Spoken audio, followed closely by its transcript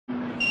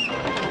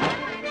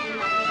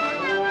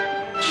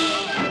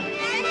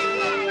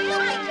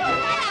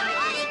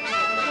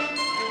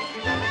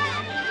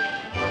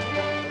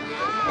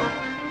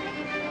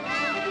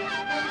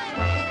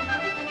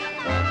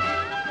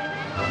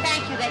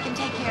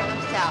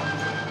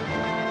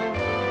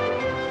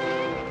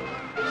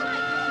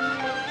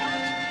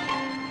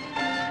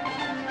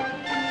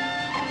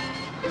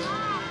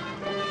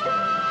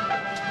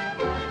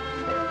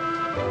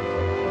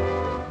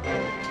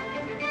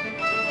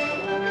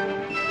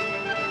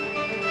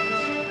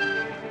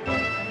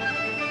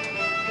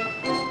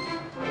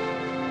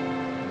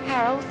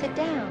sit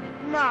down?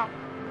 No.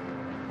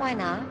 Why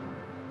not?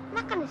 I'm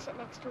not gonna sit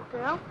next to a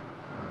girl.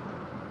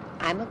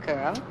 I'm a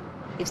girl.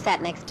 You've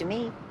sat next to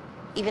me.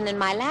 Even in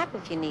my lap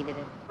if you needed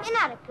it. You're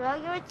not a girl,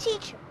 you're a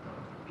teacher.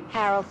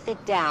 Carol,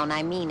 sit down.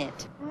 I mean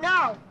it.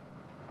 No.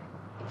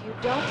 If you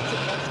don't sit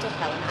next to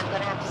Helen, I'm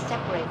going to have to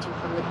separate you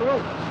from the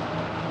group.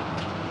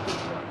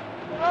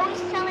 You're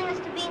always telling us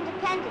to be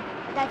independent,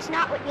 but that's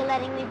not what you're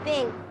letting me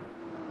be.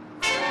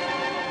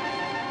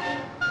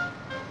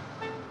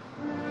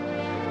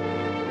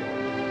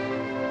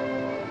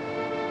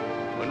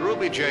 When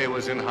Ruby J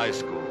was in high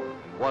school,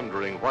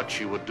 wondering what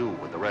she would do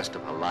with the rest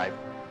of her life,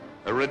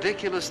 a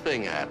ridiculous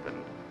thing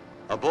happened.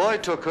 A boy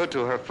took her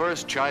to her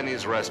first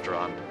Chinese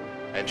restaurant,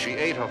 and she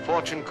ate her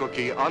fortune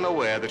cookie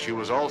unaware that she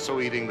was also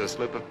eating the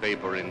slip of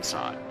paper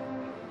inside.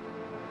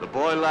 The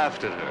boy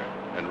laughed at her,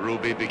 and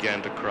Ruby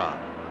began to cry.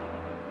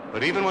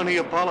 But even when he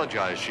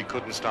apologized, she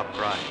couldn't stop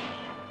crying.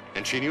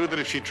 And she knew that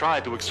if she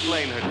tried to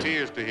explain her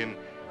tears to him,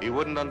 he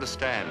wouldn't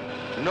understand.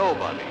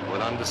 Nobody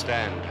would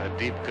understand her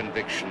deep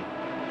conviction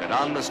that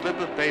on the slip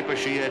of paper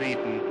she had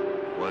eaten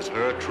was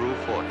her true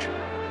fortune.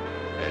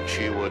 And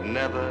she would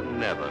never,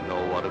 never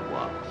know what it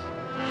was.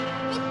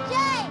 Miss J!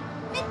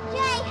 Miss J!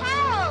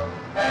 Harold!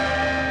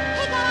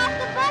 He got off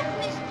the bus,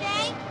 Miss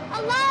J!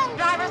 Alone!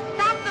 Driver,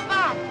 stop the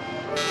bus!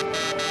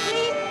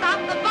 Please stop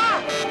the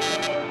bus!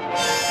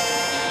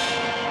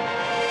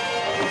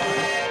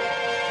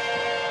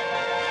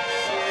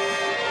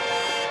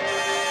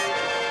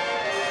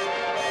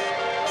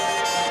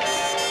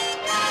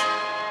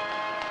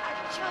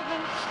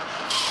 Children,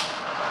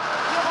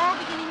 you're all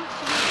beginning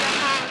to lose your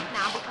minds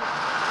now because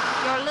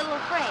you're a little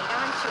afraid,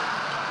 aren't you?